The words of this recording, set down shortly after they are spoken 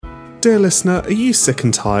Dear listener, are you sick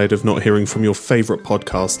and tired of not hearing from your favourite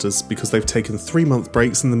podcasters because they've taken 3-month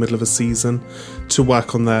breaks in the middle of a season to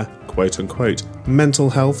work on their quote-unquote mental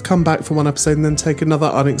health, come back for one episode and then take another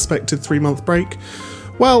unexpected 3-month break?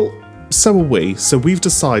 Well, so are we. So we've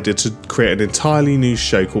decided to create an entirely new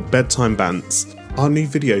show called Bedtime Bants. Our new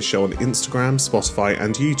video show on Instagram, Spotify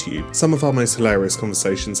and YouTube. Some of our most hilarious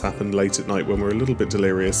conversations happen late at night when we're a little bit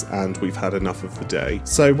delirious and we've had enough of the day.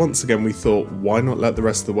 So once again we thought, why not let the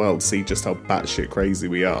rest of the world see just how batshit crazy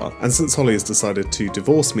we are? And since Holly has decided to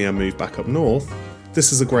divorce me and move back up north,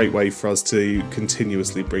 this is a great way for us to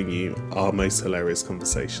continuously bring you our most hilarious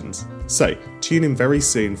conversations. So, tune in very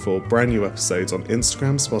soon for brand new episodes on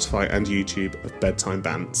Instagram, Spotify and YouTube of Bedtime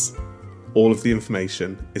Bants. All of the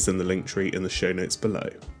information is in the link tree in the show notes below.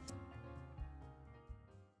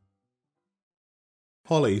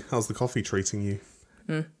 Holly, how's the coffee treating you?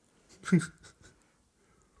 It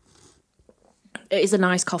is a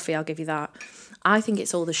nice coffee, I'll give you that. I think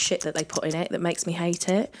it's all the shit that they put in it that makes me hate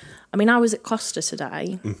it. I mean, I was at Costa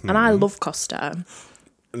today, and I love Costa.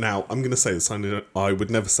 Now, I'm going to say this, I would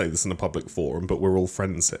never say this in a public forum, but we're all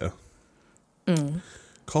friends here.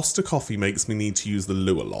 Costa coffee makes me need to use the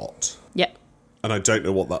loo a lot. Yep. And I don't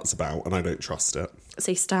know what that's about, and I don't trust it.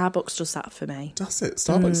 See, Starbucks does that for me. Does it?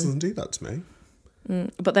 Starbucks doesn't do that to me.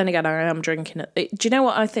 But then again, I am drinking it. Do you know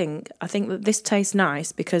what I think? I think that this tastes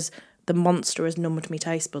nice because the Monster has numbed me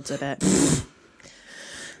taste buds a bit.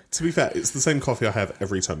 To be fair, it's the same coffee I have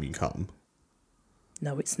every time you come.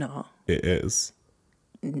 No, it's not. It is.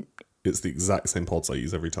 It's the exact same pods I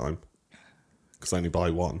use every time. Because I only buy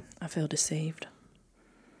one. I feel deceived.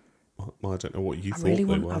 Well, I don't know what you thought they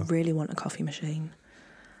were. I really want a coffee machine.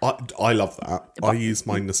 I love that. I use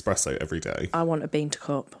my Nespresso every day. I want a bean to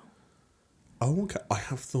cup. Oh, okay. I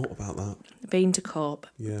have thought about that. Bean to cup.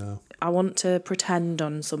 Yeah. I want to pretend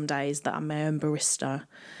on some days that I'm my own barista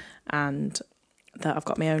and that I've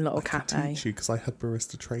got my own little cafe. Teach you because I had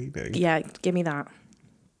barista training. Yeah, give me that.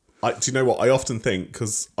 Do you know what? I often think,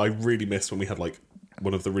 because I really miss when we had like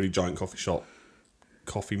one of the really giant coffee shop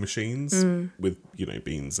coffee machines with, you know,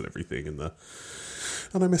 beans and everything in there.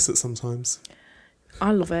 And I miss it sometimes.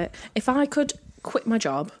 I love it. If I could quit my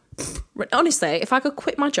job, honestly, if I could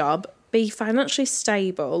quit my job, be financially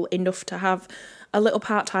stable enough to have a little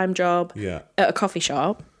part-time job at a coffee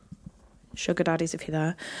shop, sugar daddies if you're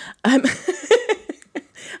there,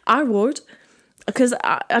 I would, because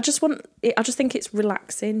I just think it's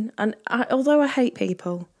relaxing. And although I hate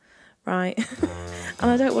people, right, and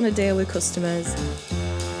I don't want to deal with customers.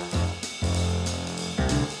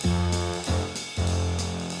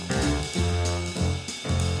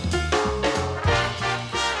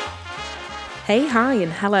 Hey, hi,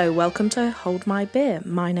 and hello. Welcome to Hold My Beer.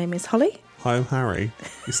 My name is Holly. Hi, I'm Harry.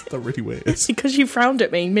 You said that really weird. Because you frowned at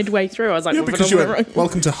me midway through. I was like, yeah, because you went,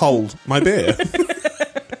 welcome to Hold My Beer.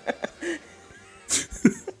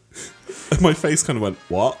 And my face kind of went,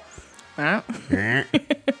 what? Like a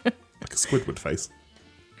Squidward face.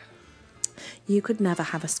 You could never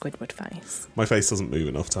have a Squidward face. My face doesn't move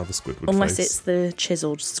enough to have a Squidward face. Unless it's the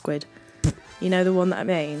chiseled squid. You know the one that I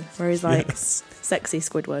mean? Where he's like, sexy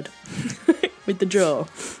Squidward. With the jaw.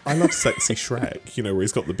 I love sexy Shrek, you know, where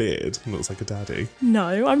he's got the beard and looks like a daddy.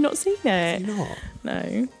 No, I've not seen it. You're not? No.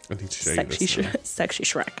 I need to show Sexy you this. Sexy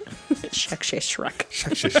Shrek. Sexy Shrek.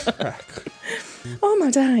 Sexy Shrek. Oh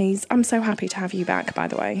my days. I'm so happy to have you back, by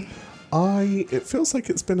the way. It feels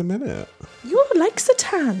like it's been a minute. Your legs are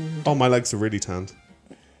tanned. Oh, my legs are really tanned.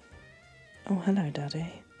 Oh, hello,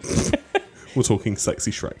 Daddy. We're talking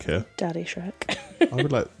sexy Shrek here. Daddy Shrek. I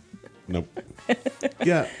would like... Nope.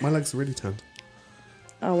 Yeah, my legs are really tanned.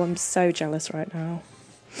 Oh, I'm so jealous right now.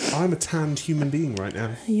 I'm a tanned human being right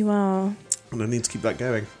now. You are. And I need to keep that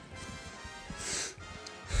going.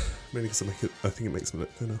 Mainly because I think it makes me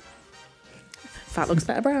look thinner. Fat looks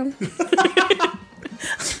better brown.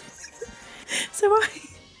 So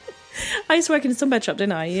I used to work in a sunbed shop,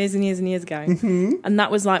 didn't I? Years and years and years ago. Mm-hmm. And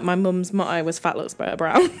that was like my mum's motto was fat looks better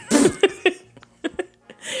brown.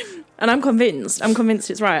 And I'm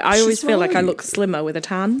convinced it's right. I always feel like I look slimmer with a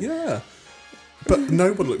tan. Yeah. But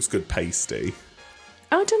no one looks good pasty.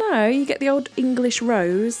 I don't know. You get the old English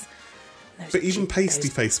rose. But even pasty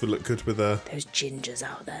face would look good with a... Those gingers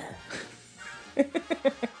out there.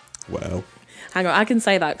 Well. Hang on, I can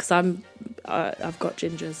say that because I've got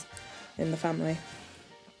gingers in the family.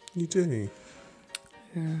 You do?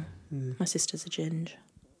 Yeah. Mm. My sister's a ginge.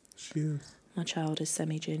 She is. My child is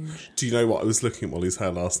semi-ginge. Do you know what? I was looking at Molly's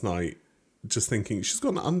hair last night, just thinking, she's got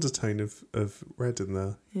an undertone of red in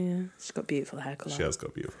there. Yeah, she's got beautiful hair colour. She has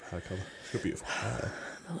got beautiful hair colour. She's got beautiful hair.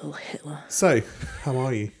 A little Hitler. So, how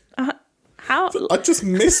are you? How? I just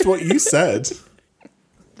missed what you said.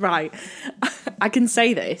 Right. I can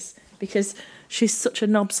say this because she's such a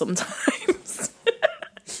knob sometimes.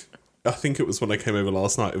 I think it was when I came over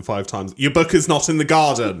last night and 5 times, your book is not in the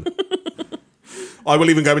garden. I will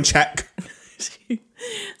even go and check.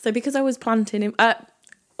 So because I was planting him...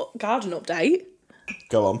 garden update.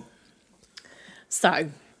 Go on. So,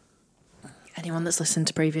 anyone that's listened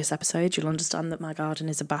to previous episodes, you'll understand that my garden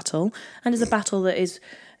is a battle. And is a battle that is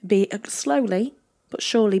slowly but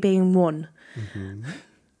surely being won. Mm-hmm.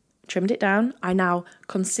 Trimmed it down. I now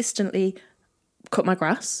consistently cut my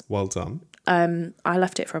grass. Well done. I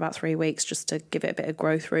left it for about 3 weeks just to give it a bit of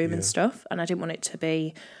growth room and stuff, and I didn't want it to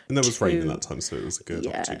be and there was rain in that time, so it was a good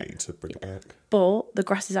opportunity to bring it back. But the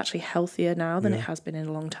grass is actually healthier now than it has been in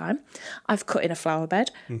a long time. I've cut in a flower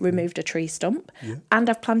bed, removed a tree stump, and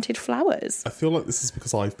I've planted flowers. I feel like this is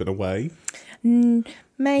because I've been away.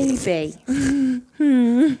 Maybe.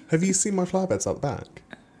 Have you seen my flower beds out the back?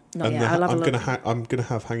 Not yet. I'll have a look. I'm gonna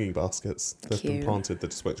have hanging baskets. They've Cute. been planted. They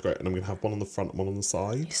just worked great, and I'm gonna have one on the front and one on the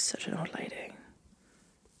side. You're such an old lady.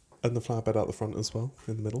 And the flower bed out the front as well,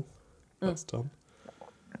 in the middle. That's done.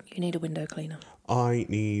 You need a window cleaner. I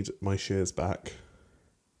need my shears back.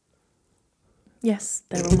 Yes,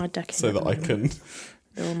 they're on my deck. So that I can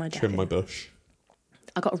trim my bush.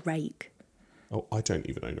 I got a rake. Oh, I don't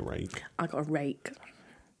even own a rake. I got a rake,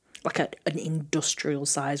 like an industrial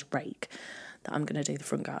size rake that I'm going to do the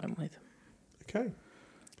front garden with. Okay.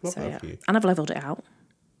 Love that for you. And I've levelled it out.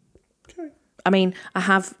 Okay. I mean, I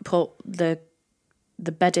have put the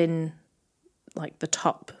bedding, like the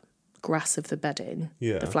top grass of the bedding,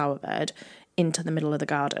 the flower bed, into the middle of the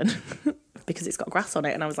garden because it's got grass on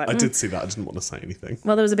it. And I was like, I did see that. I didn't want to say anything.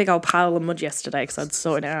 Well, there was a big old pile of mud yesterday because I'd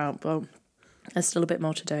sorted it out, but there's still a bit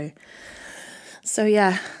more to do. So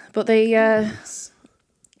yeah, but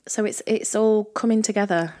so it's all coming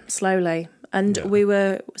together slowly. And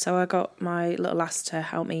so I got my little lass to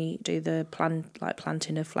help me do the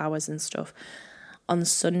planting of flowers and stuff on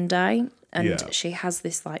Sunday. And she has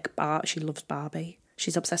this she loves Barbie.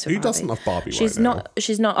 She's obsessed with Barbie. Who doesn't love Barbie She's right not.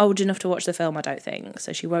 She's not old enough to watch the film, I don't think.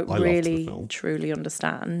 So she won't really truly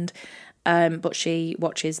understand. But she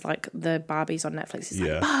watches the Barbies on Netflix. It's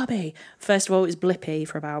like Barbie. First of all, it was Blippi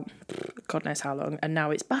for about God knows how long, and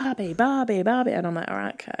now it's Barbie, Barbie, Barbie, and I'm like, all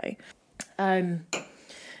right, okay.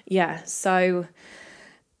 So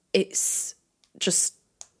it's just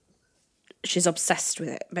she's obsessed with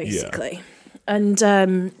it basically, and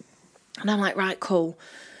I'm like, right, cool.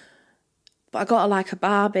 But I got a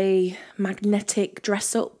Barbie magnetic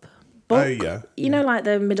dress up book. Oh yeah, you know, like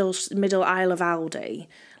the middle aisle of Aldi.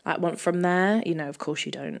 Like one from there, of course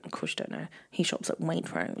you don't. Of course you don't know. He shops at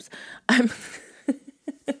Waitrose.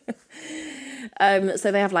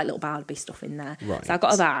 So they have little Barbie stuff in there. Right. So I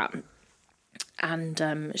got her that.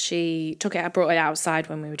 And she took it. I brought it outside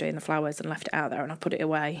when we were doing the flowers and left it out there, and I put it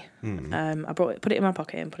away. I put it in my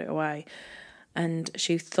pocket and put it away. And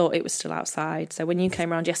she thought it was still outside. So when you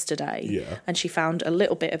came around yesterday and she found a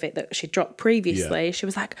little bit of it that she dropped previously, she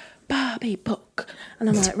was like, Barbie book. And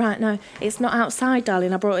I'm like, right, no, it's not outside,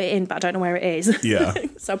 darling. I brought it in, but I don't know where it is. Yeah.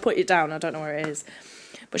 So I put it down. I don't know where it is.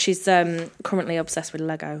 But she's currently obsessed with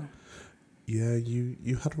Lego. Yeah,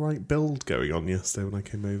 you had a right build going on yesterday when I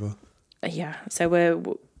came over. Yeah.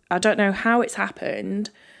 So I don't know how it's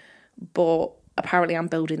happened, but apparently I'm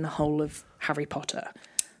building the whole of Harry Potter.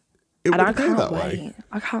 It would go that way.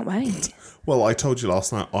 I can't wait. Well, I told you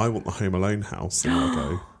last night I want the Home Alone house in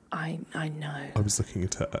Lego. I know. I was looking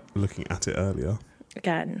at it earlier.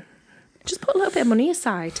 Again, just put a little bit of money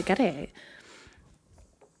aside to get it.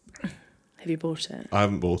 Have you bought it? I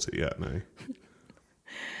haven't bought it yet. No.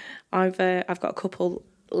 I've got a couple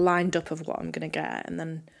lined up of what I'm going to get, and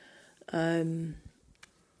then.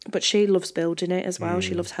 But she loves building it as well.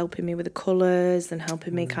 She loves helping me with the colours and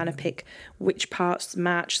helping me kind of pick which parts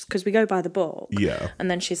match. Because we go by the book. Yeah. And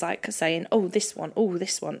then she's saying, oh, this one.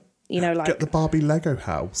 Get the Barbie Lego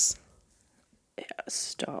house. Yeah,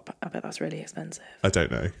 stop. I bet that's really expensive. I don't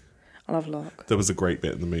know. I'll have a look. There was a great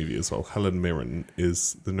bit in the movie as well. Helen Mirren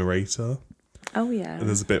is the narrator. Oh, yeah. And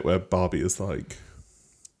there's a bit where Barbie is like,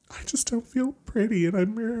 I just don't feel pretty and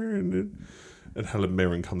I'm Mirren. And Helen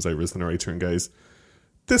Mirren comes over as the narrator and goes,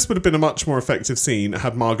 this would have been a much more effective scene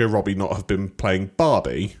had Margot Robbie not have been playing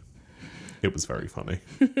Barbie. It was very funny.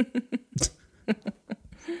 I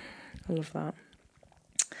love that.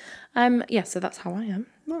 So that's how I am.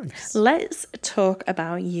 Nice. Let's talk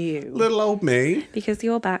about you. Little old me. Because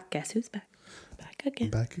you're back. Guess who's back? Back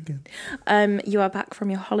again. Back again. You are back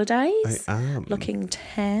from your holidays. I am. Looking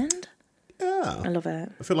tanned. Yeah. I love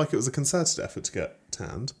it. I feel like it was a concerted effort to get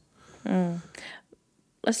tanned.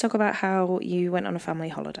 Let's talk about how you went on a family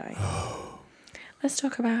holiday. Let's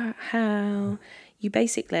talk about how you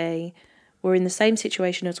basically were in the same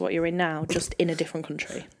situation as what you're in now, just in a different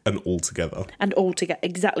country. And all together.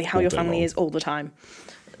 Exactly how your family is all the time.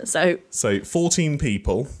 So 14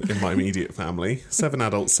 people in my immediate family, 7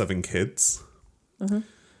 adults, 7 kids. Mm-hmm.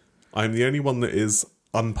 I'm the only one that is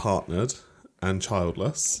unpartnered and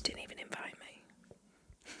childless. You didn't even invite me.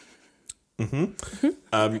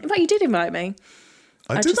 Mm-hmm. In fact, you did invite me.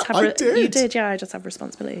 I did. You did, yeah. I just have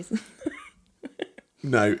responsibilities.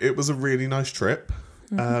 No, it was a really nice trip.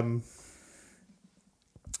 Mm-hmm.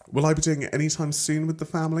 Will I be doing it anytime soon with the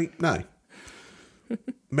family? No.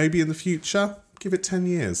 Maybe in the future. Give it 10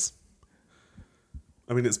 years.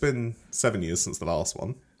 I mean, it's been 7 years since the last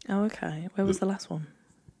one. Oh, okay. Where was the last one?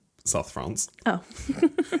 South France. Oh.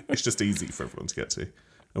 It's just easy for everyone to get to.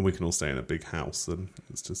 And we can all stay in a big house and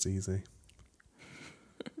it's just easy.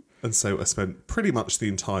 And so I spent pretty much the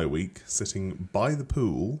entire week sitting by the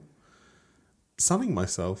pool, sunning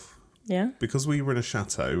myself. Yeah. Because we were in a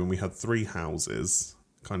chateau and we had 3 houses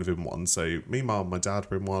kind of in one. So me, mum, my dad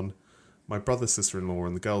were in one. My brother, sister-in-law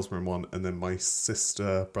and the girls were in one, and then my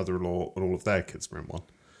sister, brother-in-law and all of their kids were in one.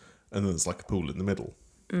 And then there's like a pool in the middle.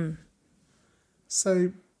 Mm.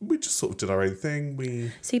 So we just sort of did our own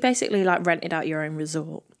thing. So you basically like rented out your own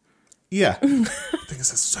resort? Yeah. I think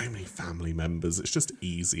there's so many family members. It's just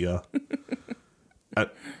easier.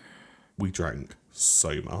 We drank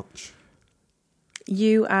so much.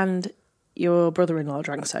 You and your brother-in-law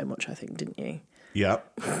drank so much, I think, didn't you? Yeah.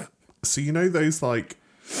 So you know those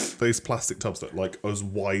plastic tubs that are like as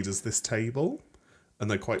wide as this table and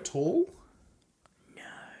they're quite tall? No.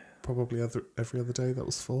 Probably every other day that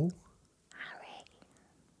was full. Harry.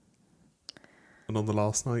 And on the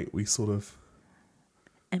last night we sort of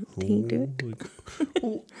emptied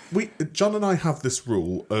it. Well, John and I have this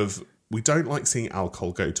rule of we don't like seeing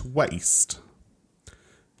alcohol go to waste.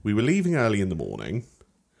 We were leaving early in the morning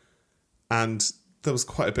and there was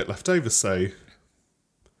quite a bit left over, so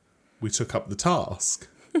we took up the task.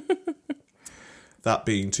 That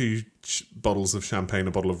being 2 bottles of champagne,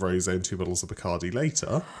 a bottle of rosé and 2 bottles of Bacardi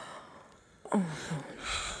later. Oh.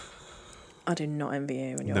 I do not envy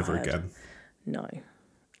you when you're Never again. No.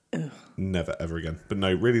 Ugh. Never, ever again. But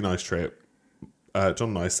no, really nice trip. John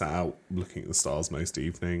and I sat out looking at the stars most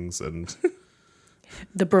evenings and...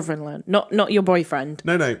 The brother-in-law, not your boyfriend.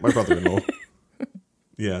 No, my brother-in-law.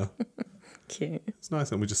 Yeah. Cute. It's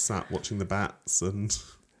nice, and we just sat watching the bats and...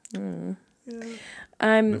 Mm.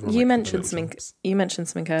 Yeah. You mentioned something. You mentioned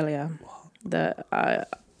something earlier that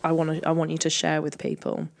I want you to share with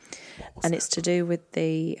people, and it's to do with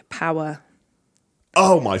the power.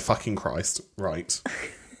 Oh my fucking Christ! Right,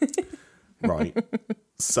 right.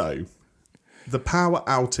 So, the power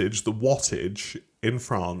outage, the wattage in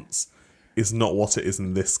France, is not what it is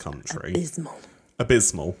in this country.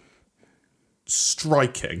 Abysmal.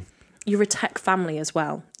 Striking. You're a tech family as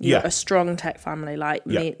well. You're a strong tech family. Like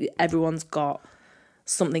me, everyone's got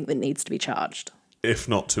something that needs to be charged. If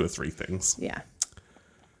not 2 or 3 things. Yeah.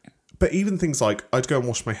 But even things like I'd go and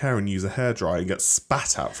wash my hair and use a hairdryer and get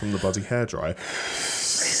spat out from the bloody hairdryer.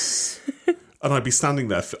 And I'd be standing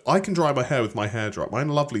there. I can dry my hair with my hairdryer. My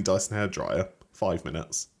lovely Dyson hairdryer, 5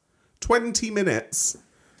 minutes. 20 minutes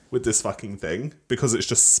with this fucking thing because it's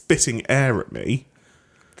just spitting air at me.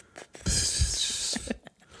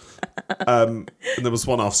 And there was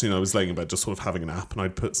one afternoon I was laying in bed just sort of having a nap and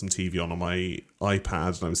I'd put some TV on my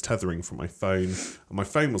iPad and I was tethering from my phone and my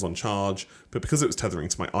phone was on charge, but because it was tethering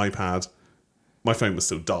to my iPad, my phone was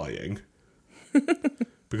still dying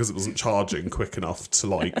because it wasn't charging quick enough to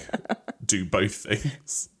like do both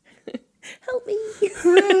things. Help me.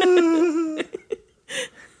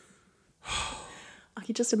 I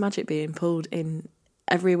could just imagine it being pulled in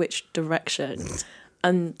every which direction.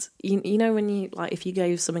 And you know when you like if you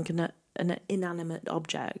gave something an inanimate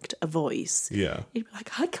object a voice, you'd be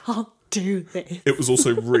like, I can't do this. It was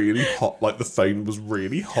also really hot. Like the phone was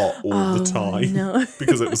really hot all the time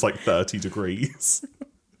because it was like 30 degrees.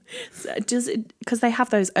 So because they have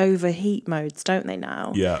those overheat modes, don't they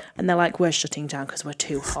now? Yeah. And they're like, we're shutting down because we're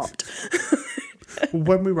too hot.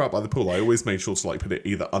 When we were out by the pool, I always made sure to like put it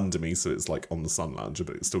either under me so it's like on the sun lounger,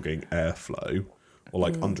 but it's still getting airflow. Or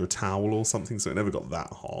like under a towel or something, so it never got that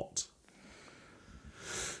hot.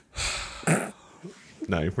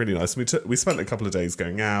 No, really nice. We spent a couple of days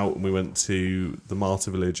going out, and we went to the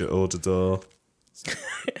Martyr Village at Ordador.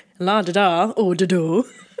 La da da, Ordador.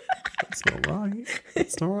 That's not right.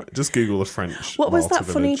 That's not right. Just Google the French. What was Martyr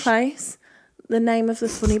that funny Village. place? The name of the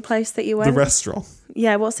funny place that you went? The restaurant.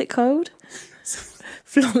 Yeah, what's it called?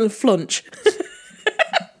 Flunch.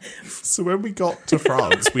 So when we got to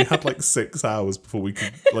France, we had like 6 hours before we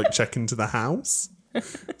could like check into the house.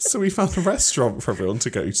 So we found a restaurant for everyone to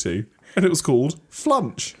go to. And it was called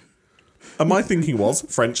Flunch. And my thinking was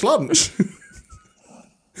French lunch.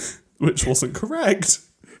 Which wasn't correct.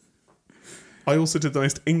 I also did the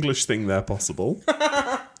most English thing there possible.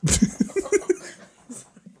 I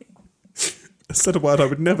said a word I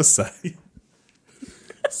would never say.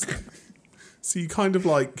 So you kind of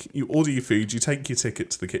like, you order your food, you take your ticket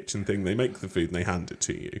to the kitchen thing, they make the food and they hand it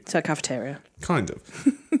to you. So a cafeteria. Kind of.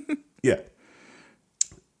 Yeah.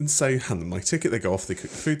 And so hand them my ticket, they go off, they cook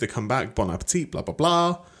the food, they come back, bon appetit, blah, blah,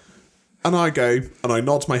 blah. And I go, and I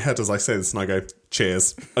nod my head as I say this, and I go,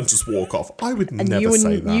 cheers, and just walk off. I would never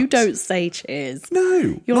say that. You don't say cheers.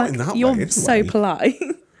 No, you're not like, in that you're way. so polite.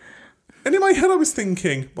 And in my head I was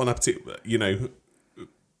thinking, bon appetit, you know.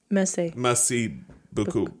 Merci. Merci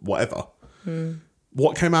beaucoup, whatever.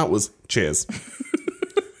 What came out was cheers.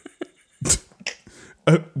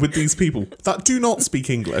 With these people that do not speak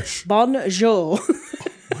English. Bonjour.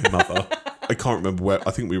 My mother. I can't remember where.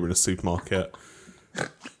 I think we were in a supermarket.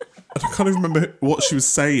 I can't even remember what she was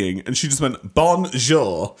saying. And she just went,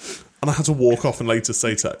 bonjour. And I had to walk off and later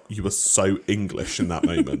say to her, you were so English in that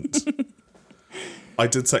moment. I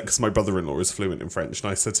did say, because my brother-in-law is fluent in French, and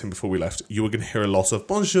I said to him before we left, you were going to hear a lot of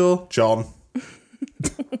bonjour, John.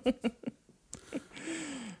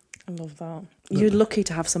 I love that. You're lucky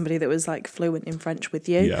to have somebody that was like fluent in French with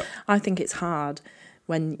you. Yeah. I think it's hard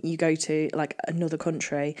when you go to like another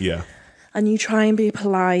country. Yeah. And you try and be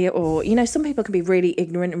polite, or, you know, some people can be really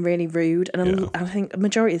ignorant and really rude. And I think a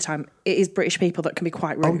majority of the time it is British people that can be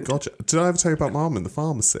quite rude. Oh, God. Did I ever tell you about Mum in the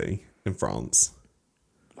pharmacy in France?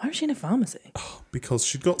 Why was she in a pharmacy? Because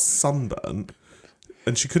she'd got sunburnt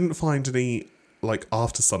and she couldn't find any like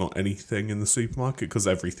after sun or anything in the supermarket because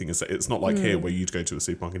everything is, it's not like here where you'd go to a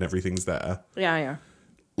supermarket and everything's there. Yeah.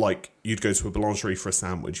 Like you'd go to a boulangerie for a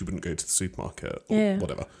sandwich, you wouldn't go to the supermarket or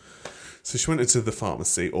whatever. So she went into the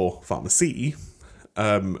pharmacy or pharmacy,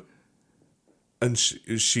 and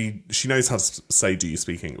she knows how to say, do you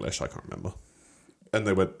speak English? I can't remember. And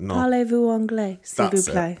they went, no. Parlez-vous anglais, s'il vous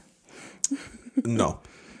plaît? No.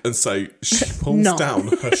 And so she pulls down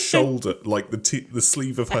her shoulder, like the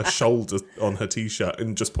sleeve of her shoulder on her t-shirt,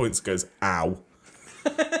 and just points and goes, ow.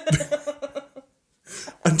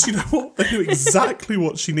 And do you know what? They knew exactly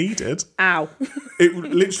what she needed. Ow. It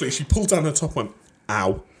literally, she pulled down her top and went,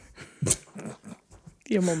 ow.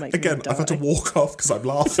 Your mum makes Again, me I've had to walk off because I'm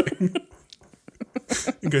laughing.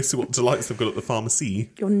 And go see what delights they've got at the pharmacy.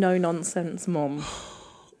 Your no-nonsense mum.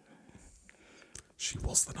 She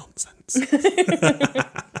was the nonsense.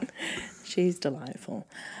 She's delightful.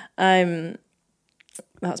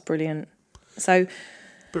 That's brilliant. So,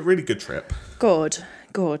 but really good trip. Good.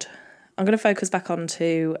 I'm going to focus back on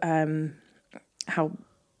to how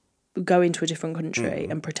going to a different country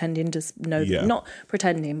and pretending to know, not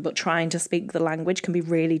pretending, but trying to speak the language can be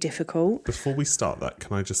really difficult. Before we start that,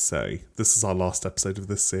 can I just say, this is our last episode of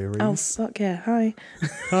this series. Oh, fuck yeah. Hi.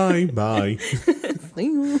 Hi, bye.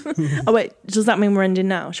 Oh, wait, does that mean we're ending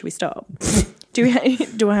now? Should we stop? Do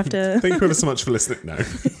I have to? Thank you ever so much for listening. No.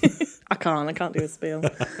 I can't do a spiel.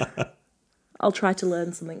 I'll try to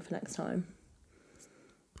learn something for next time.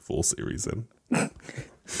 4 series in.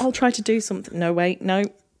 I'll try to do something. No, wait, no,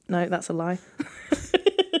 that's a lie.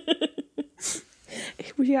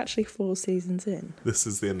 Were you actually 4 seasons in? This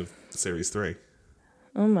is the end of series 3.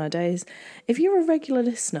 Oh my days. If you're a regular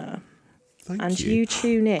listener and you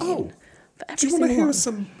tune in for every do you want to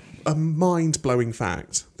hear a mind-blowing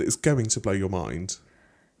fact that is going to blow your mind?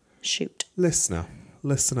 Shoot. Listener,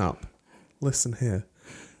 listen up. Listen here.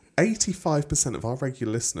 85% of our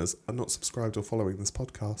regular listeners are not subscribed or following this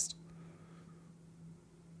podcast.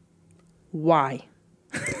 Why?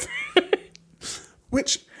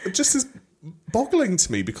 Which just is boggling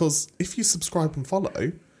to me, because if you subscribe and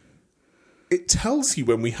follow, it tells you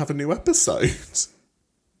when we have a new episode.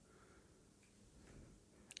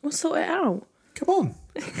 We'll sort it out. Come on.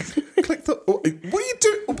 Click the... What are you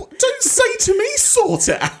doing? Don't say to me, sort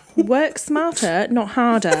it out. Work smarter, not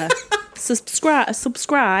harder.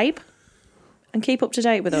 Subscribe and keep up to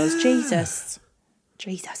date with us. Jesus.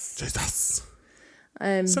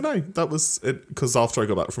 So no, that was it, because after I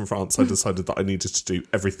got back from France, I decided that I needed to do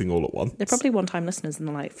everything all at once. They're probably one-time listeners and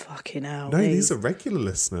they're like, fucking hell. No, these are regular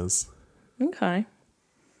listeners. Okay.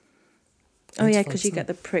 Oh yeah, because you get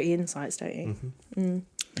the pretty insights, don't you? Mm-hmm.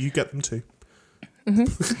 You get them too.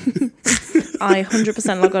 Mm-hmm. I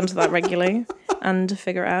 100% log on to that regularly and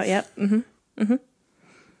figure it out. Yep. I'm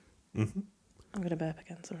going to burp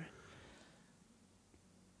again, sorry.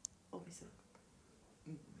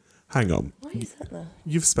 Hang on. Why is that there?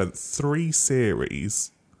 You've spent 3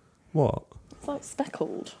 series. What? It's like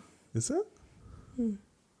speckled. Is it?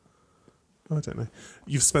 I don't know.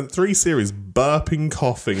 You've spent 3 series burping,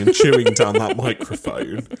 coughing, and chewing down that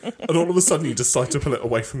microphone, and all of a sudden you decide to pull it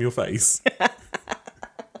away from your face.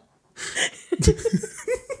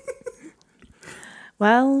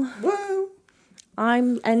 Well,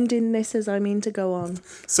 I'm ending this as I mean to go on.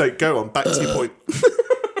 So, go on, back to your point.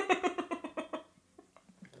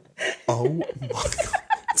 Oh my God.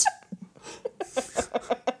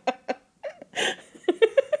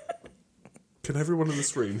 Can everyone in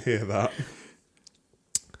this room hear that?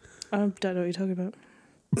 I don't know what you're talking about.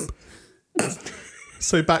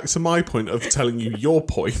 So back to my point of telling you your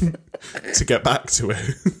point to get back to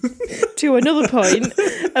it. To another point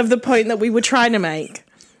of the point that we were trying to make.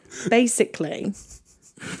 Basically.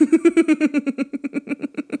 I'm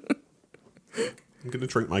going to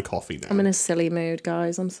drink my coffee now. I'm in a silly mood,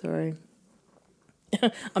 guys. I'm sorry.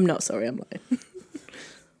 I'm not sorry, I'm lying.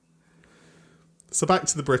 So back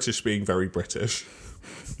to the British being very British.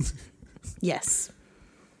 Yes.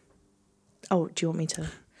 Oh, do you want me to?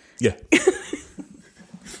 Yeah.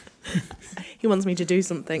 He wants me to do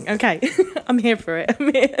something. Okay. I'm here for it.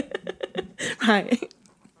 I'm here. Right.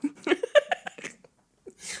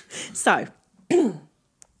 So,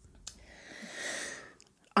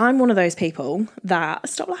 I'm one of those people that...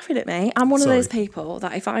 Stop laughing at me. I'm one of those people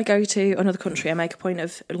that if I go to another country, I make a point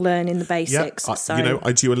of learning the basics. Yeah, so,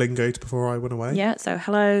 I Duolingo'd before I went away. Yeah, so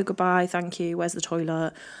hello, goodbye, thank you, where's the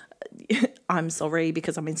toilet? I'm sorry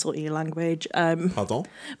because I'm insulting your language. Pardon?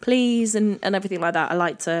 Please, and everything like that. I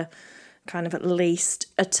like to kind of at least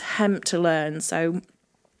attempt to learn. So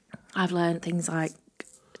I've learned things like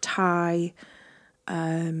Thai.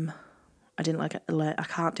 I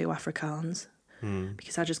can't do Afrikaans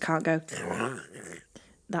because I just can't go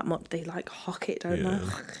that much. They like hock it, don't they?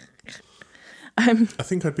 I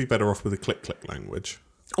think I'd be better off with a click language.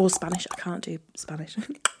 Or Spanish. I can't do Spanish.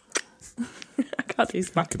 I can't do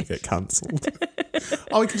Spanish. Could get cancelled.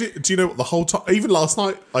 Oh, do you know what, the whole time, even last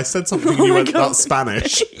night, I said something and you went, that's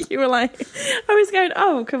Spanish. You were like, I was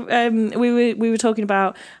going, we were talking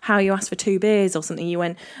about how you asked for 2 beers or something. You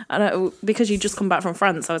went, because you just come back from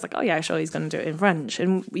France, I was like, oh yeah, sure, he's going to do it in French.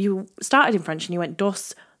 And you started in French and you went,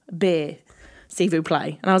 dos beer, s'il vous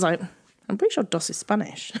plaît. And I was like, I'm pretty sure dos is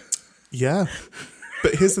Spanish. Yeah.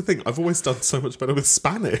 But here's the thing, I've always done so much better with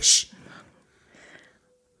Spanish.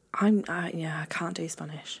 I can't do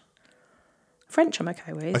Spanish. French I'm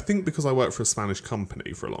okay with. I think because I worked for a Spanish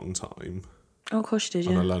company for a long time. Oh, of course you did,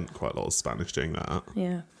 yeah. And I learnt quite a lot of Spanish doing that.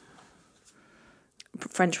 Yeah.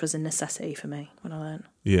 French was a necessity for me when I learnt.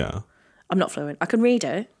 Yeah. I'm not fluent. I can read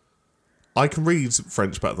it. I can read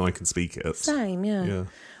French better than I can speak it. Same, yeah. Yeah.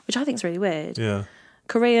 Which I think is really weird. Yeah.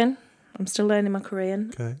 Korean. I'm still learning my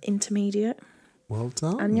Korean. Okay. Intermediate. Well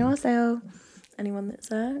done. 안녕하세요. Anyone that's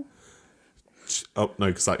there? Oh, no,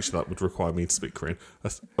 because actually that would require me to speak Korean.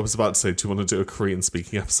 I was about to say, do you want to do a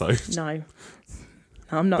Korean-speaking episode? No.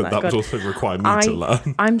 I'm not but that good. But that would also require me to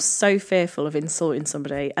learn. I'm so fearful of insulting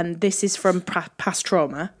somebody, and this is from past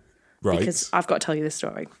trauma. Right. Because I've got to tell you this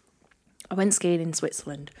story. I went skiing in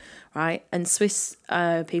Switzerland, right? And Swiss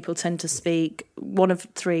people tend to speak one of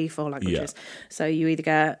 3-4 languages. Yeah. So you either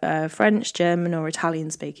get French, German, or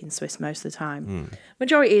Italian speaking Swiss most of the time.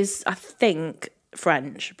 Majority is, I think,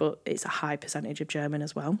 French, but it's a high percentage of German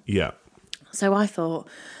as well. Yeah. So I thought,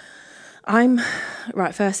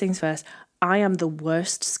 first things first, I am the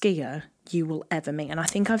worst skier you will ever meet. And I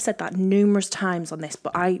think I've said that numerous times on this,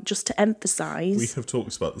 but just to emphasise... We have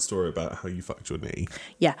talked about the story about how you fucked your knee.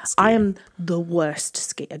 Yeah, skiing. I am the worst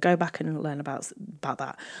skier. Go back and learn about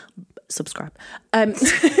that. Subscribe.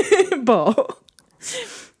 But...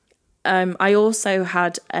 I also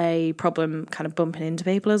had a problem kind of bumping into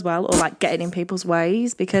people as well, or like getting in people's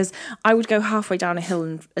ways, because I would go halfway down a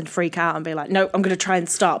hill and freak out and be like, no, I'm going to try and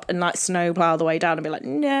stop, and like snowplow the way down and be like,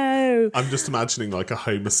 no. I'm just imagining like a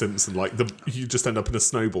Homer Simpson, like you just end up in a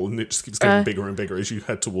snowball and it just keeps getting bigger and bigger as you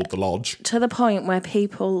head toward the lodge. To the point where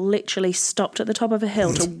people literally stopped at the top of a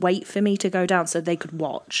hill to wait for me to go down so they could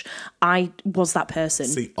watch. I was that person.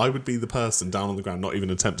 See, I would be the person down on the ground, not even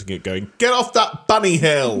attempting it, going, get off that bunny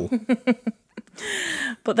hill.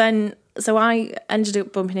 But then, so I ended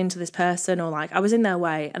up bumping into this person, or like I was in their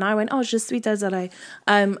way, and I went, "Oh, je suis désolé,"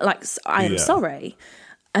 like I am sorry,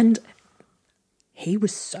 and he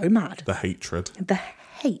was so mad. The hatred. The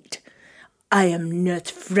hate. I am not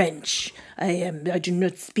French. I do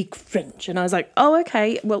not speak French, and I was like, "Oh,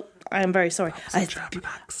 okay. Well, I am very sorry. I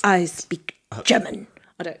speak German."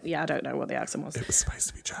 I don't know what the accent was. It was supposed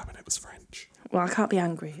to be German. It was French. Well, I can't be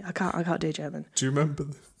angry. I can't do German. Do you remember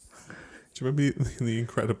in The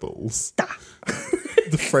Incredibles?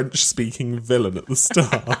 The French-speaking villain at the start.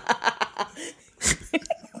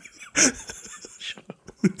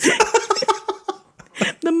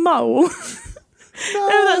 mole.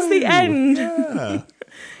 No, that's the end. Yeah.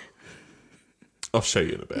 I'll show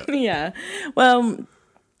you in a bit. Yeah. Well,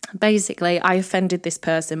 basically, I offended this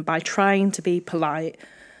person by trying to be polite,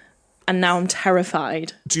 and now I'm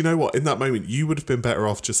terrified. Do you know what? In that moment, you would have been better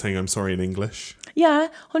off just saying, I'm sorry in English. Yeah,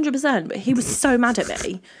 100%. But he was so mad at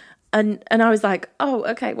me. And I was like, oh,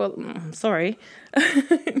 okay, well, I'm sorry.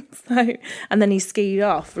 And then he skied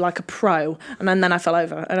off like a pro. And then I fell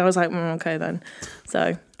over. And I was like, okay then.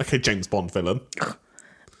 So. Okay, James Bond villain.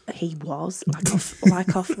 He was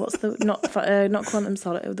like off. What's the not Quantum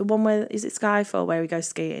Solid? The one where is it Skyfall where he goes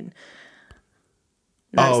skiing?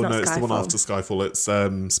 No, it's the one after Skyfall. It's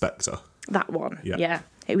Spectre. That one. Yeah,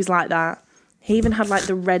 it was like that. He even had like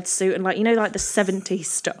the red suit and like like the 70s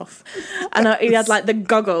stuff, and he had like the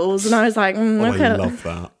goggles, and I was like, okay. I love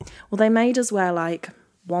that. Well, they made us wear like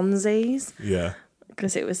onesies. Yeah.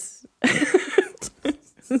 Because it was.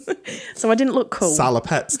 So I didn't look cool.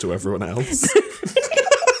 Salopettes to everyone else.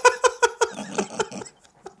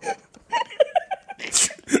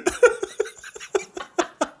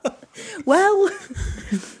 Well,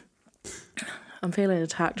 I'm feeling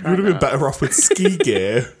attacked right now. You would have been better off with ski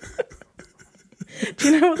gear.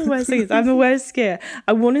 Do you know what the worst thing is? I'm the worst skier.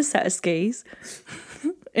 I won a set of skis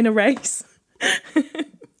in a race.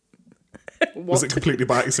 Was it completely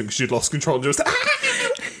by accident because you'd lost control and just...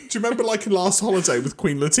 Do you remember like in Last Holiday with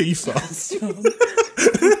Queen Latifah?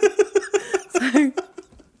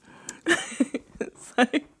 So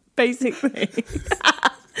basically,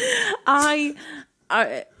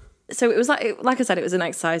 so it was like I said, it was an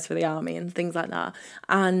exercise for the army and things like that.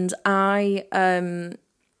 And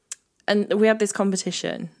and we had this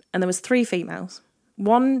competition, and there was 3 females.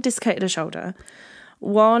 One dislocated her shoulder,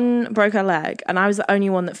 one broke her leg, and I was the only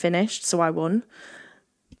one that finished, so I won.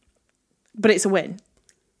 But it's a win.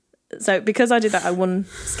 So because I did that, I won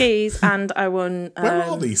skis and I won... Where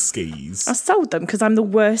are these skis? I sold them because I'm the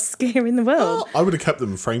worst skier in the world. I would have kept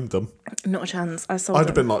them and framed them. Not a chance. I sold them. I'd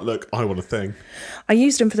have been like, look, I want a thing. I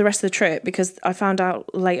used them for the rest of the trip because I found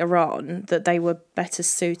out later on that they were better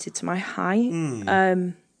suited to my height.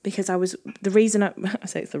 Because one of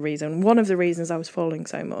the reasons I was falling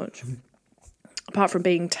so much, apart from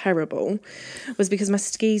being terrible, was because my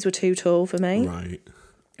skis were too tall for me. Right.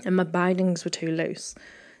 And my bindings were too loose.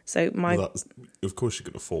 So of course you're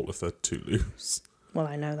going to fall if they're too loose. Well,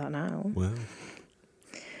 I know that now. Well.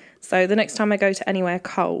 So the next time I go to anywhere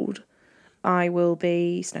cold, I will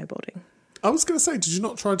be snowboarding. I was going to say, did you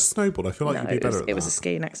not try to snowboard? I feel like you'd be better at that. It was a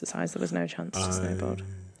skiing exercise. There was no chance to snowboard.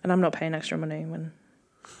 And I'm not paying extra money when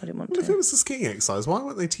I didn't want to. If it was a skiing exercise, why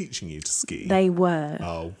weren't they teaching you to ski? They were.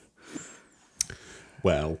 Oh.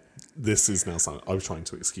 Well, this is now sound. I was trying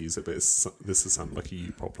to excuse it, but this is sounding like a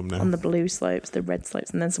you problem now. On the blue slopes, the red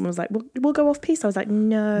slopes, and then someone was like, "We'll go off piste." I was like,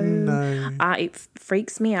 "No." It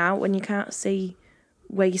freaks me out when you can't see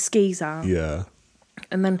where your skis are. Yeah.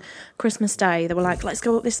 And then Christmas Day, they were like, "Let's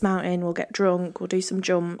go up this mountain. We'll get drunk. We'll do some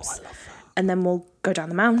jumps, I love that. and then we'll go down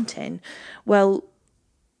the mountain." Well,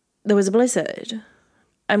 there was a blizzard,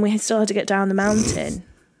 and we still had to get down the mountain.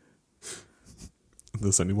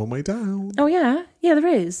 There's only one way down. Oh yeah, there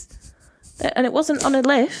is. And it wasn't on a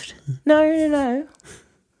lift. No.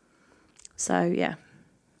 So, yeah.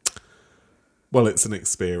 Well, it's an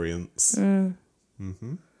experience. But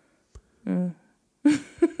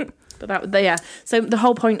yeah. So the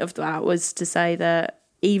whole point of that was to say that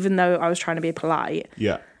even though I was trying to be polite,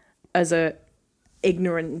 as a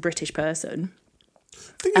ignorant British person,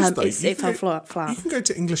 thing is, though, it fell flat. You can go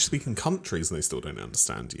to English-speaking countries and they still don't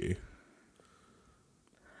understand you.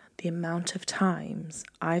 The amount of times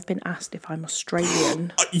I've been asked if I'm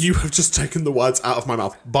Australian. You have just taken the words out of my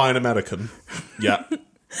mouth. By an American. Yeah.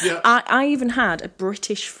 Yeah. I even had a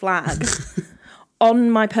British flag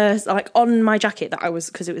on my purse, like on my jacket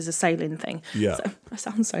because it was a sailing thing. Yeah. So I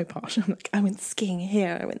sound so posh. I'm like, I went skiing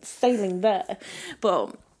here, I went sailing there.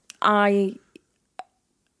 But I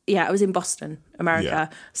was in Boston,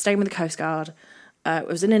 America, staying with the Coast Guard. I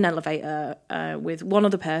was in an elevator with one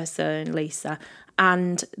other person, Lisa,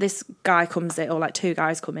 and this guy comes in, or like 2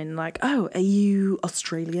 guys come in, like, "Oh, are you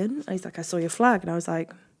Australian?" And he's like, "I saw your flag." And I was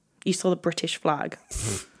like, "You saw the British flag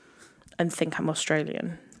and think I'm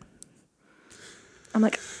Australian?" I'm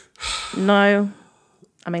like, "No,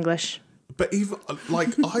 I'm English." But even, like,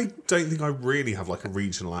 I don't think I really have, like, a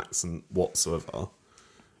regional accent whatsoever.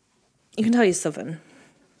 You can tell you're Southern.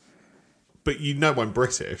 But you know I'm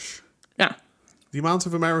British. Yeah. The amount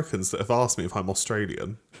of Americans that have asked me if I'm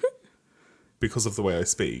Australian because of the way I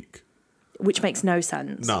speak. Which makes no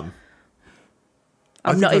sense. None.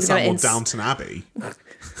 I'm not even going to Downton Abbey.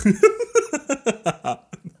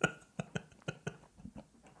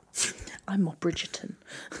 I'm more Bridgerton.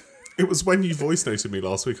 It was when you voice noted me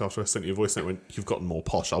last week after I sent you a voice note when you've gotten more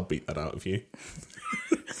posh. I'll beat that out of you.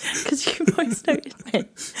 Because you voice noted me.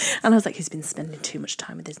 And I was like, he's been spending too much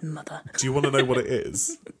time with his mother. Do you want to know what it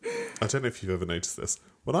is? I don't know if you've ever noticed this.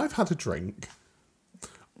 When I've had a drink,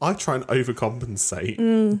 I try and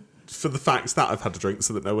overcompensate for the fact that I've had a drink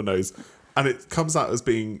so that no one knows. And it comes out as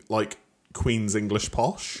being like Queen's English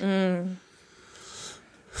posh.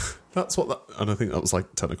 That's what that... And I think that was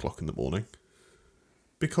like 10 o'clock in the morning.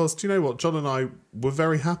 Because, do you know what? John and I were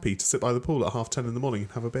very happy to sit by the pool at 10:30 in the morning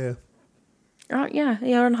and have a beer. Oh, yeah,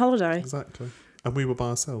 you're on holiday. Exactly. And we were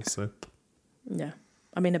by ourselves, so... Yeah.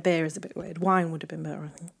 I mean, a beer is a bit weird. Wine would have been better,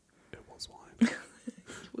 I think. It was wine.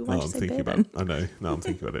 Why did you say thinking beer, about then? I know. Now I'm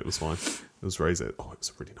thinking about it. It was wine. It was rosé. Oh, it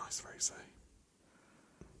was a really nice rosé.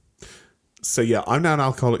 So, yeah, I'm now an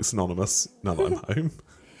Alcoholics Anonymous now that I'm home.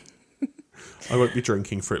 I won't be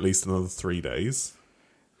drinking for at least another 3 days.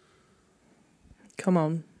 Come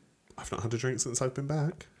on. I've not had a drink since I've been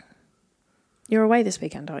back. You're away this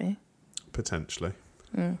weekend, aren't you? Potentially.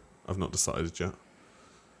 I've not decided yet.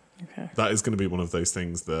 Okay. That is going to be one of those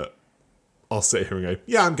things that I'll sit here and go,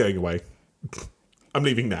 yeah, I'm going away. I'm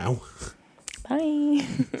leaving now. Bye.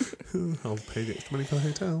 I'll pay the extra money for the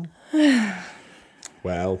hotel.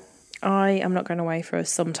 Well... I am not going away for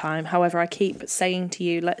some time. However, I keep saying to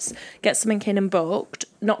you, let's get something in and booked.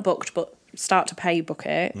 Not booked, but start to pay book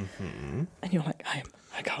it. Mm-hmm. And you're like, I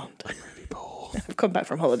can't. I'm really poor. I've come back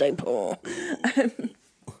from holiday poor.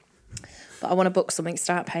 But I want to book something,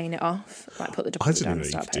 start paying it off. Like put the deposit down and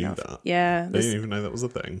start paying it off. That. Yeah. I didn't even know that was a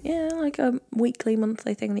thing. Yeah, like a weekly,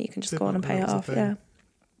 monthly thing that you can just go on and pay it off. Yeah.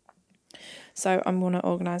 So I'm going to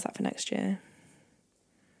organise that for next year.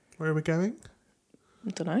 Where are we going? I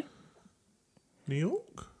don't know. New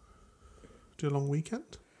York? Do a long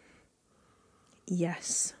weekend?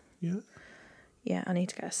 Yes. Yeah? Yeah, I need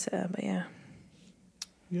to get a sitter, but yeah.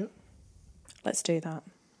 Yeah. Let's do that.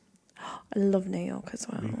 I love New York as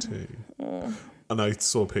well. Me too. Oh. And I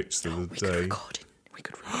saw pictures the other day. We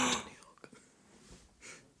could record in New York.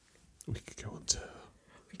 We could go on tour.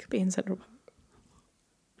 We could be in Central Park.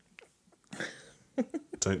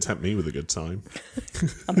 Don't tempt me with a good time.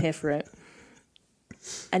 I'm here for it.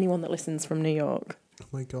 Anyone that listens from New York, oh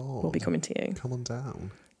my God, will be coming to you. Come on down.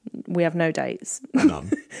 We have no dates.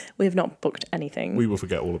 None. We have not booked anything. We will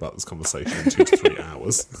forget all about this conversation in 2 to 3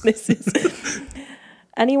 hours. This is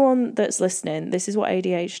anyone that's listening. This is what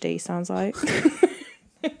ADHD sounds like.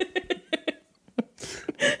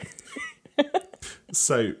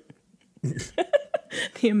 So,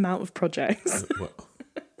 the amount of projects.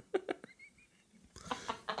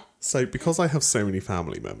 So, because I have so many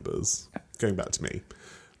family members, going back to me,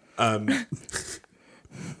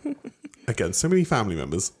 again, so many family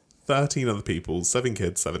members, 13 other people, 7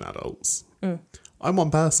 kids, 7 adults. I'm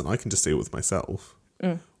one person, I can just deal with myself.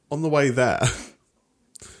 On the way there,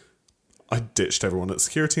 I ditched everyone at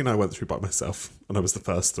security and I went through by myself, and I was the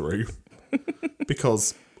first through.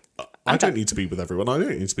 Because I don't need to be with everyone, I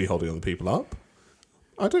don't need to be holding other people up.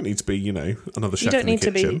 I don't need to be, another chef in the kitchen. You don't need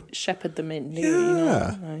to be shepherd them in, do you? You?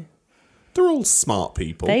 No. They're all smart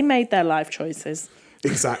people. They made their life choices.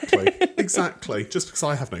 Exactly. Exactly. Just because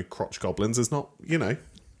I have no crotch goblins is not,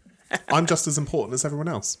 I'm just as important as everyone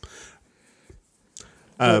else.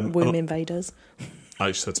 Womb invaders.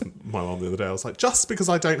 I just said to my mum the other day, I was like, just because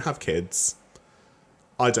I don't have kids,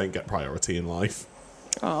 I don't get priority in life.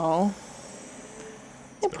 Oh.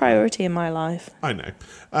 You're priority in my life. I know.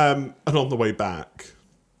 And on the way back,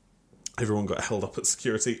 everyone got held up at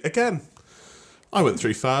security again. I went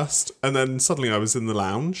through first, and then suddenly I was in the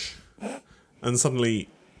lounge, and suddenly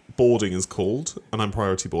boarding is called, and I'm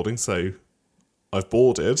priority boarding, so I've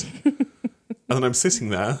boarded, and then I'm sitting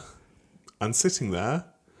there, and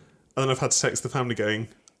then I've had to text the family going,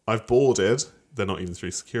 I've boarded, they're not even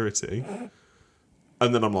through security,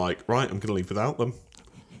 and then I'm like, right, I'm going to leave without them.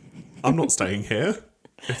 I'm not staying here.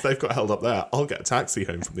 If they've got held up there, I'll get a taxi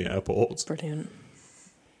home from the airport. Brilliant.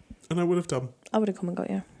 And I would have done. I would have come and got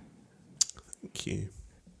you. Thank you.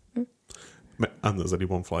 And there's only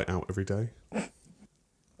one flight out every day.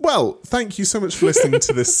 Well, thank you so much for listening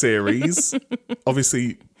to this series.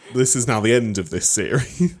 Obviously, this is now the end of this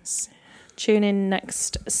series. Tune in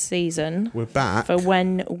next season. We're back. For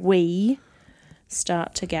when we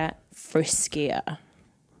start to get friskier.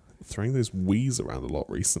 Throwing those we's around a lot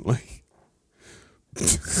recently.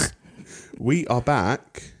 We are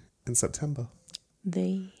back in September.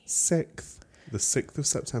 The 6th. The 6th of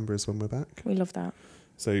September is when we're back. We love that.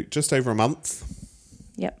 So just over a month.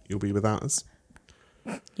 Yep. You'll be without us.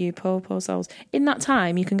 You poor souls. In that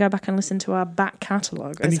time, you can go back and listen to our back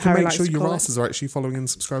catalogue. And you can make sure your asses are actually following and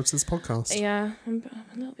subscribe to this podcast. Yeah, I'm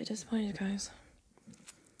a little bit disappointed, guys.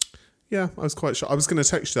 Yeah, I was quite sure. I was going to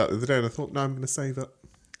text you that the other day and I thought, no, I'm going to save it.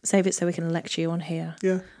 Save it so we can lecture you on here.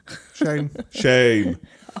 Yeah. Shame. Shame.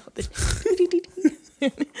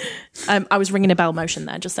 I was ringing a bell motion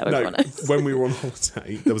there, just so everyone knows. When we were on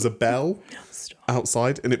holiday, there was a bell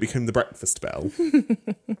outside and it became the breakfast bell.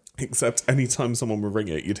 Except any time someone would ring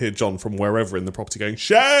it, you'd hear John from wherever in the property going,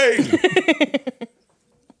 shame!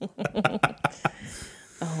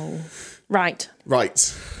 Oh. Right.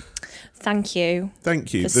 Thank you.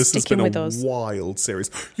 This has been a wild series.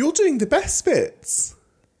 You're doing the best bits.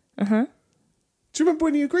 Uh-huh. Do you remember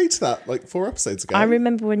when you agreed to that, like 4 episodes ago? I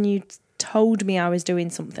remember when you told me I was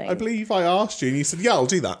doing something. I believe I asked you and you said, yeah, I'll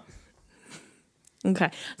do that.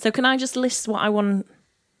 Okay. So can I just list what I want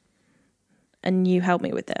and you help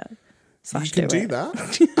me with it? You can do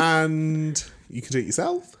that. And you can do it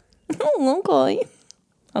yourself. Oh, okay.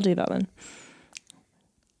 I'll do that then.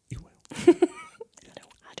 You will. I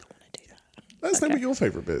don't want to do that. Let us know what your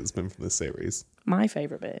favourite bit has been from this series. My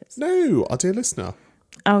favourite bits? No, our dear listener.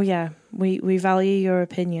 Oh, yeah. We value your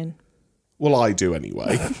opinion. Well, I do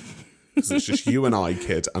anyway. Because it's just you and I,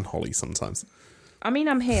 Kid, and Holly sometimes. I mean,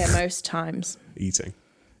 I'm here most times. Eating.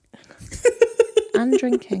 And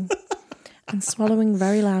drinking. And swallowing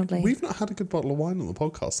very loudly. We've not had a good bottle of wine on the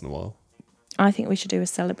podcast in a while. I think we should do a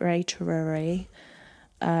celebratory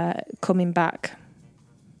coming back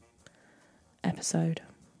episode.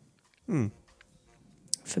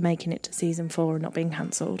 For making it to season 4 and not being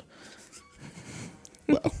cancelled.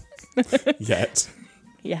 Well, yet.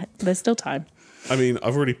 Yeah, there's still time. I mean,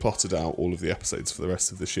 I've already plotted out all of the episodes for the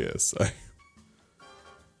rest of this year, so...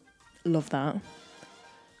 Love that.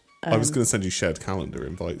 I was going to send you shared calendar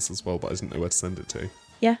invites as well, but I didn't know where to send it to.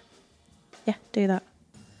 Yeah, do that.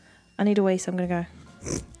 I need a wee, so I'm going to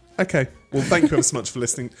go. Okay. Well, thank you ever so much for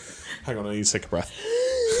listening. Hang on, I need to take a breath.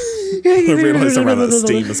 I realised I ran out of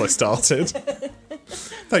steam as I started.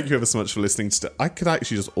 Thank you ever so much for listening today. I could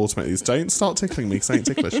actually just automate these. Don't start tickling me because I ain't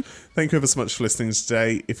ticklish. Thank you ever so much for listening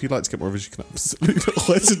today. If you'd like to get more of us, you can absolutely...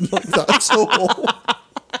 I didn't like that at all.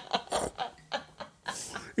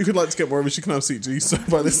 If you'd like to get more of us, you can absolutely do so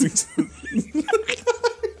by listening to...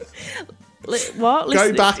 What?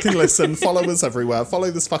 Go back and listen. Follow us everywhere.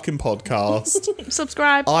 Follow this fucking podcast.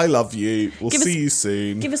 Subscribe. I love you. We'll see you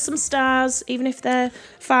soon. Give us some stars, even if they're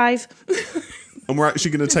 5. And we're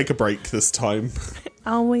actually going to take a break this time.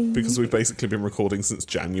 Are we? Because we've basically been recording since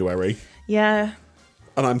January. Yeah.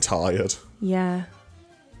 And I'm tired. Yeah.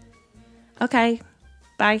 Okay.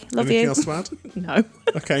 Bye. Love Anything you. else to add? No.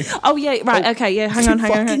 Okay. Oh, yeah. Right. Okay. Yeah. Hang on.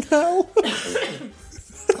 Hell.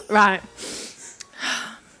 Right.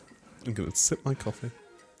 I'm going to sip my coffee.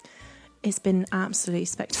 It's been absolutely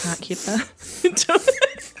spectacular.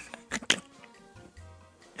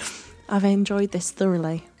 I've enjoyed this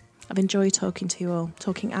thoroughly. I've enjoyed talking to you all,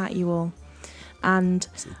 talking at you all. And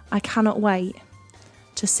I cannot wait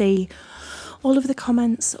to see all of the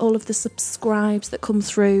comments, all of the subscribes that come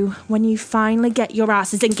through when you finally get your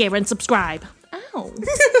asses in gear and subscribe. Ow.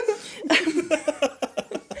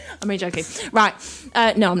 I'm really joking. Right.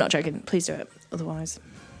 No, I'm not joking. Please do it. Otherwise,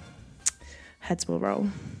 heads will roll.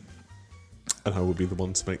 And I will be the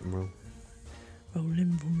one to make them roll.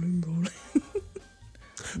 Rolling.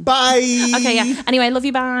 Bye. Okay, yeah. Anyway, love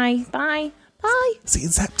you. Bye. Bye. Bye. See you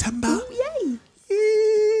in September. Ooh, yay.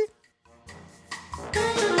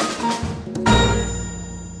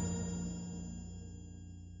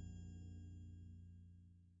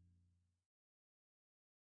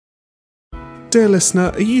 Dear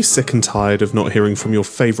listener, are you sick and tired of not hearing from your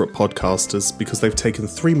favourite podcasters because they've taken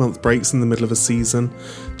 3-month breaks in the middle of a season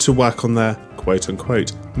to work on their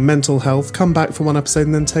quote-unquote mental health, come back for one episode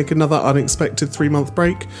and then take another unexpected 3-month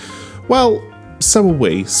break? Well, so are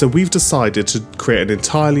we. So we've decided to create an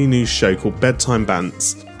entirely new show called Bedtime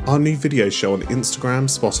Bants. Our new video show on Instagram,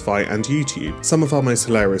 Spotify and YouTube. Some of our most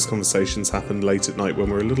hilarious conversations happen late at night when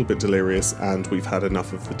we're a little bit delirious and we've had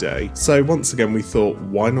enough of the day. So once again we thought,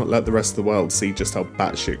 why not let the rest of the world see just how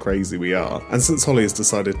batshit crazy we are? And since Holly has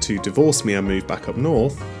decided to divorce me and move back up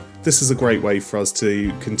north, this is a great way for us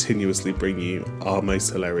to continuously bring you our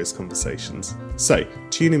most hilarious conversations. So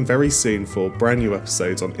tune in very soon for brand new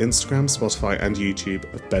episodes on Instagram, Spotify and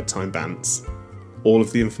YouTube of Bedtime Bants. All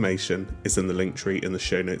of the information is in the link tree in the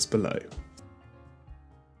show notes below.